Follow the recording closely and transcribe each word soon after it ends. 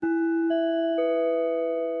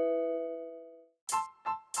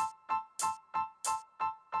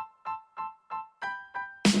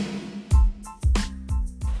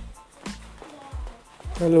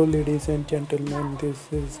Hello, ladies and gentlemen. This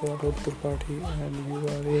is Alok Tripathi, and you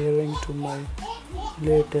are hearing to my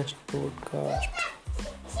latest podcast.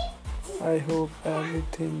 I hope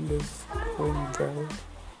everything is going well,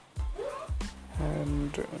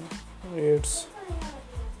 and it's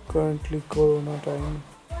currently Corona time.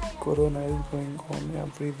 Corona is going on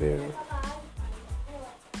everywhere.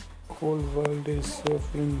 Whole world is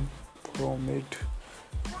suffering from it.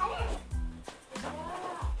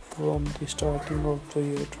 From the starting of the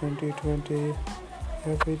year 2020,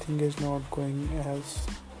 everything is not going as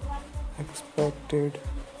expected.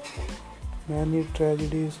 Many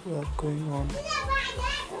tragedies are going on,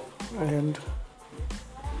 and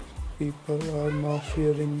people are now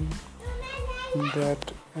fearing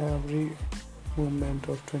that every moment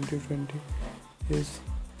of 2020 is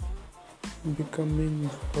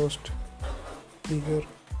becoming worst year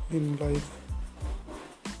in life.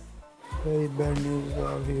 Very bad news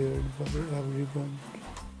are heard by everyone.